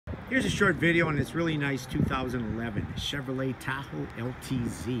Here's a short video on this really nice 2011 Chevrolet Tahoe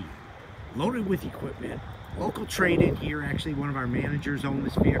LTZ. Loaded with equipment. Local trade-in here. Actually, one of our managers owned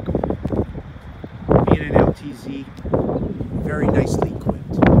this vehicle. Being an LTZ, very nicely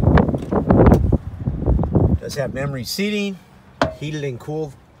equipped. Does have memory seating, heated and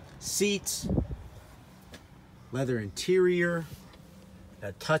cooled seats, leather interior,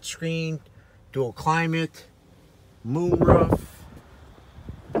 a touchscreen, dual climate, moonroof,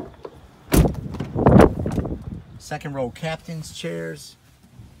 second row captain's chairs,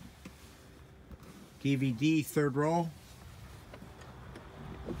 DVD third row.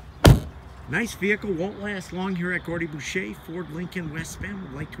 Nice vehicle, won't last long here at Boucher, Ford Lincoln West Bend.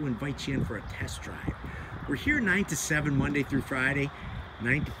 Would like to invite you in for a test drive. We're here 9 to 7 Monday through Friday,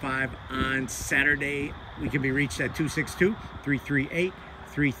 9 to 5 on Saturday. We can be reached at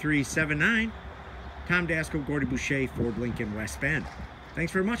 262-338-3379. Tom Daskell, Boucher, Ford Lincoln West Bend.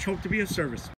 Thanks very much. Hope to be of service.